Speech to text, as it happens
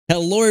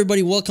Hello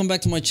everybody, welcome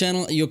back to my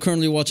channel. You're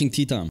currently watching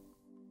T-Time.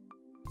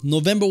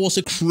 November was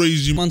a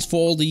crazy month for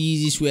all the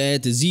Yeezys. We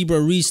had the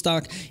Zebra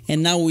restock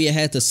and now we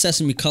had the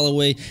Sesame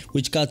colorway,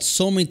 which got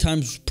so many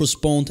times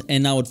postponed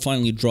and now it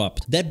finally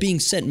dropped. That being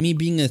said, me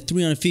being a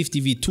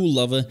 350 V2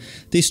 lover,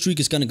 this streak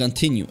is gonna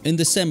continue. In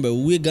December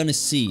we're gonna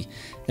see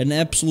an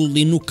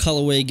absolutely new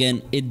colorway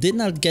again. It did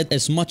not get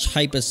as much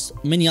hype as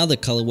many other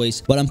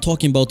colorways, but I'm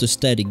talking about the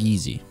static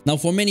Yeezy. Now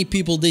for many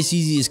people this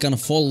Yeezy is gonna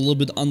fall a little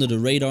bit under the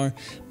radar,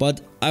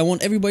 but I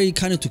want everybody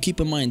kind of to keep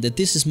in mind that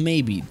this is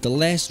maybe the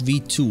last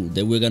V2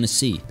 that we're gonna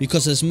see,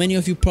 because as many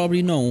of you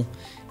probably know,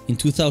 in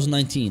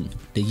 2019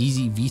 the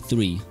Yeezy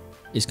V3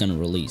 is gonna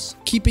release.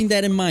 Keeping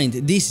that in mind,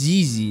 this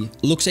Yeezy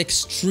looks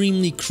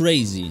extremely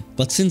crazy,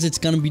 but since it's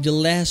gonna be the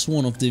last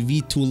one of the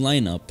V2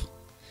 lineup,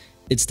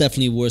 it's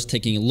definitely worth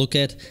taking a look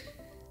at,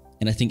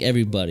 and I think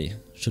everybody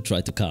should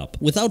try to cop.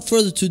 Without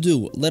further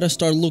ado, let us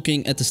start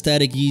looking at the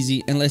static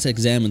Yeezy and let's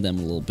examine them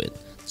a little bit.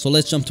 So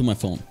let's jump to my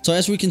phone. So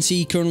as we can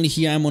see, currently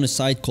here I'm on a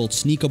site called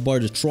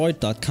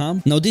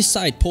sneakerbardetroit.com. Now this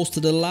site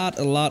posted a lot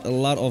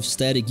of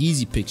static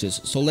Yeezy pictures.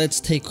 So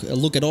let's take a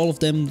look at all of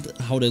them,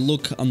 how they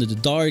look under the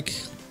dark,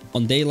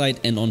 on daylight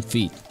and on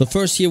feet. But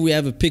first here we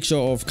have a picture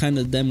of kind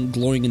of them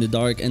glowing in the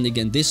dark, and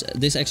again this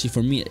actually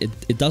for me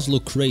it does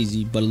look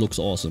crazy, but it looks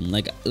awesome.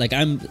 Like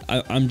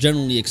I'm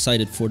generally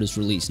excited for this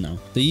release now.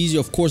 The Yeezy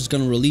of course is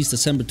gonna release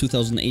December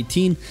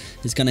 2018.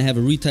 It's gonna have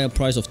a retail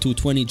price of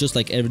 $220 just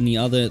like any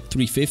other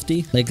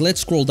 350. Like let's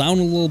scroll down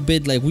a little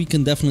bit. Like we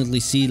can definitely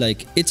see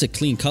like it's a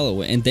clean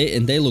colorway and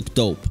they look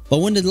dope. But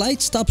when the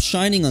light stops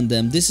shining on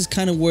them, this is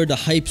kind of where the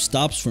hype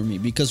stops for me,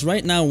 because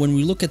right now when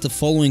we look at the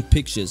following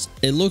pictures,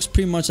 it looks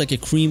pretty much like a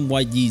cream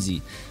white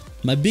Yeezy.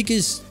 My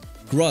biggest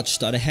grudge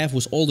that I have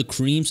with all the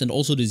creams and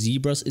also the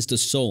zebras is the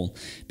sole,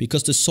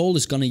 because the sole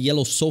is gonna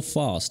yellow so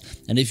fast,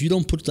 and if you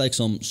don't put like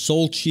some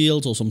sole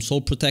shields or some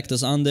sole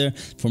protectors on there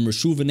from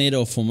Rejuvenator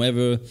or from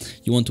wherever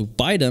you want to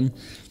buy them,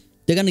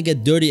 they're gonna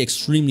get dirty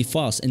extremely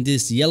fast, and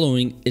this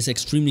yellowing is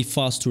extremely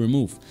fast to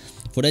remove.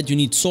 For that you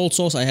need salt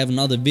sauce. I have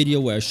another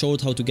video where I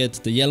showed how to get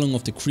the yellowing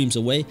of the creams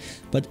away,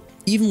 but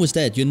even with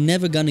that, you're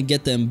never gonna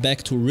get them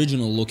back to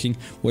original looking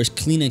or as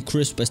clean and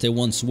crisp as they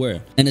once were.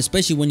 And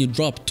especially when you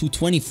drop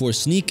 $220 for a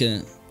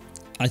sneaker,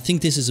 I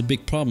think this is a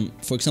big problem.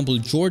 For example,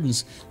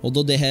 Jordans,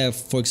 although they have,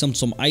 for example,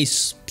 some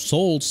ice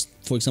soles,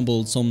 for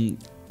example, some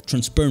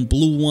transparent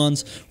blue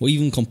ones, or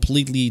even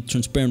completely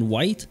transparent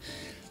white,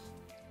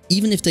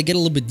 even if they get a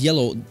little bit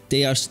yellow,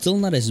 they are still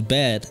not as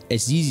bad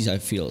as Yeezys, I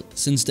feel.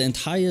 Since the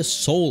entire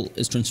sole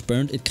is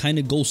transparent, it kind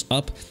of goes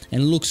up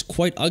and looks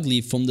quite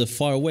ugly from the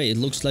far away. It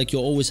looks like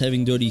you're always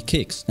having dirty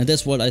kicks, and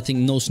that's what I think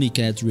no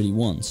sneakerheads really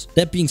wants.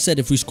 That being said,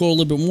 if we scroll a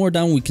little bit more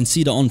down, we can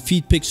see the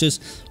on-feet pictures.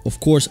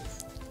 Of course,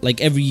 like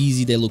every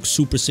Yeezy, they look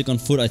super sick on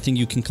foot. I think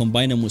you can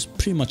combine them with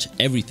pretty much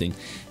everything.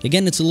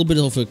 Again, it's a little bit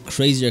of a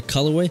crazier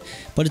colorway,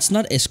 but it's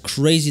not as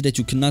crazy that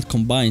you cannot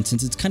combine,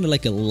 since it's kind of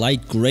like a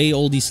light gray,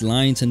 all these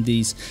lines and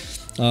these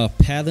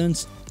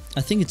patterns. I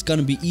think it's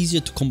gonna be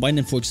easier to combine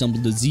them. For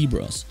example, the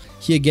zebras.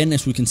 Here again,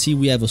 as we can see,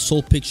 we have a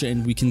sole picture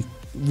and we can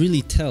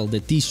really tell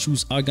that these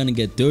shoes are gonna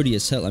get dirty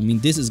as hell. I mean,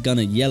 this is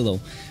gonna yellow.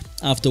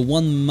 After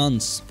 1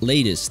 month's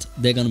latest,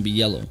 they're gonna be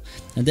yellow,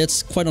 and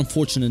that's quite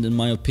unfortunate in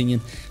my opinion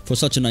for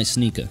such a nice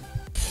sneaker.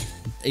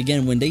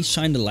 Again, when they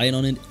shine the light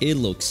on it, it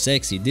looks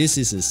sexy. This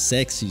is a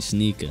sexy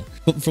sneaker.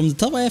 But from the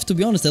top, I have to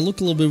be honest, they look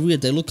a little bit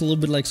weird. They look a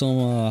little bit like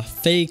some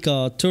fake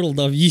turtle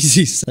dove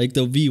Yeezys, like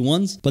the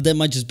V1s, but that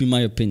might just be my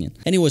opinion.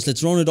 Anyways,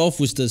 let's round it off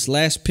with this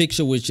last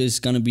picture, which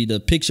is gonna be the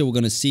picture we're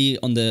gonna see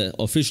on the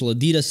official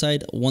Adidas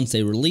site once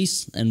they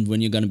release and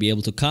when you're gonna be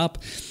able to cop.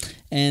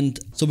 And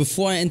so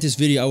before I end this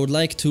video, I would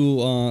like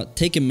to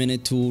take a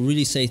minute to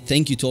really say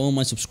thank you to all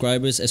my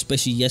subscribers,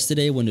 especially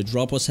yesterday when the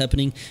drop was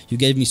happening. You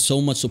gave me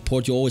so much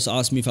support. You always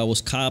asked me if I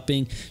was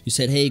copying. You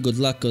said, hey, good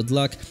luck, good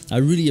luck. I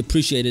really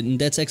appreciate it, and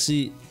that's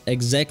actually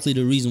exactly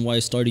the reason why I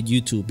started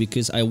YouTube,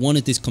 because I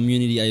wanted this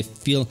community. I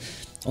feel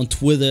on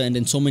Twitter and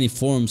in so many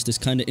forums, this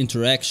kind of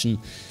interaction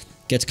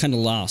gets kind of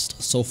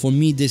lost. So for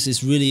me, this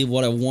is really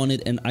what I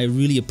wanted, and I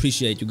really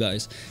appreciate you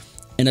guys.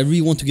 And I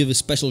really want to give a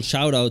special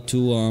shout out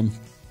to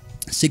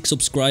 6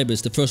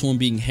 subscribers. The first one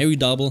being Harry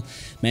Double.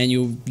 Man,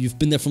 you've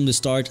been there from the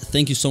start.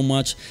 Thank you so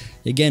much.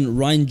 Again,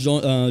 Ryan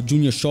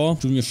Junior Shaw,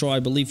 I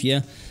believe,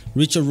 yeah.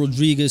 Richard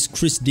Rodriguez,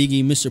 Chris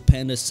Diggy, Mr.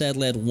 Panda,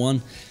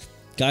 Sadlad1.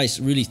 Guys,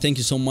 really thank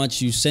you so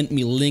much. You sent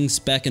me links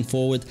back and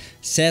forward.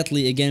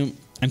 Sadly, again,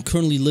 I'm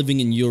currently living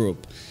in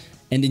Europe,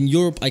 and in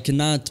Europe I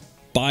cannot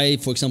buy,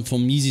 for example,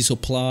 from Yeezy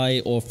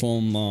Supply or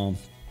from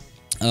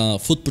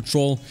Foot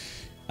Patrol.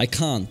 I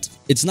can't.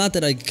 It's not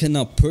that I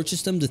cannot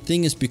purchase them. The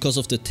thing is, because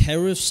of the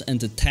tariffs and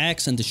the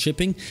tax and the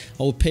shipping,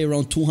 I will pay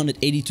around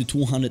 280 to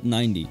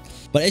 290.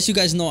 But as you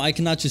guys know, I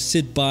cannot just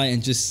sit by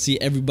and just see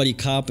everybody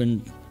cop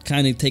and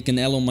kind of take an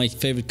L on my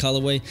favorite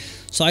colorway.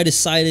 So I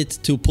decided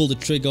to pull the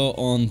trigger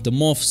on the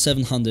Morph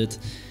 700.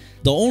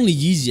 The only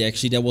Yeezy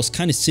actually that was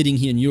kind of sitting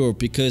here in Europe,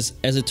 because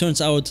as it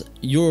turns out,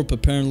 Europe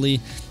apparently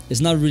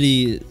is not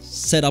really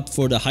set up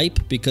for the hype,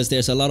 because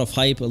there's a lot of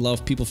hype. A lot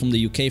of people from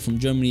the UK, from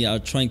Germany are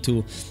trying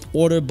to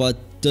order, but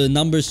the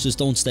numbers just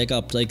don't stack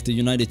up. Like the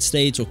United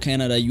States or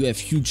Canada, you have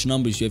huge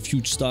numbers, you have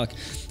huge stock,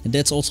 and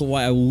that's also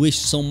why I wish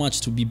so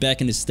much to be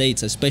back in the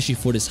States, especially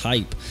for this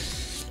hype.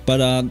 But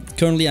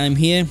currently I'm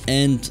here,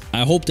 and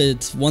I hope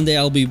that one day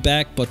I'll be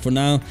back. But for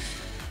now,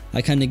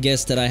 I kind of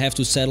guess that I have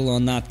to settle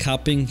on not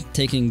copying,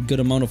 taking a good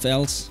amount of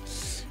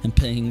L's, and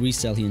paying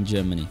resale here in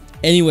Germany.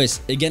 Anyways,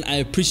 again, I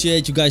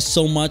appreciate you guys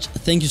so much.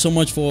 Thank you so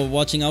much for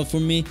watching out for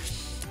me.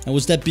 And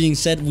with that being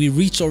said, we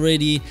reached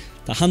already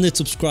the 100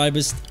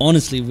 subscribers.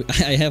 Honestly,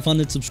 I have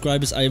 100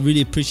 subscribers. I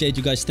really appreciate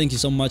you guys. Thank you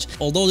so much.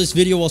 Although this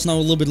video was now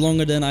a little bit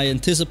longer than I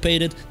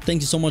anticipated,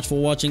 thank you so much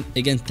for watching.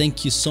 Again,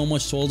 thank you so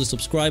much to all the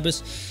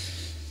subscribers.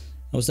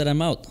 With that,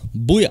 I'm out.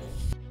 Booyah!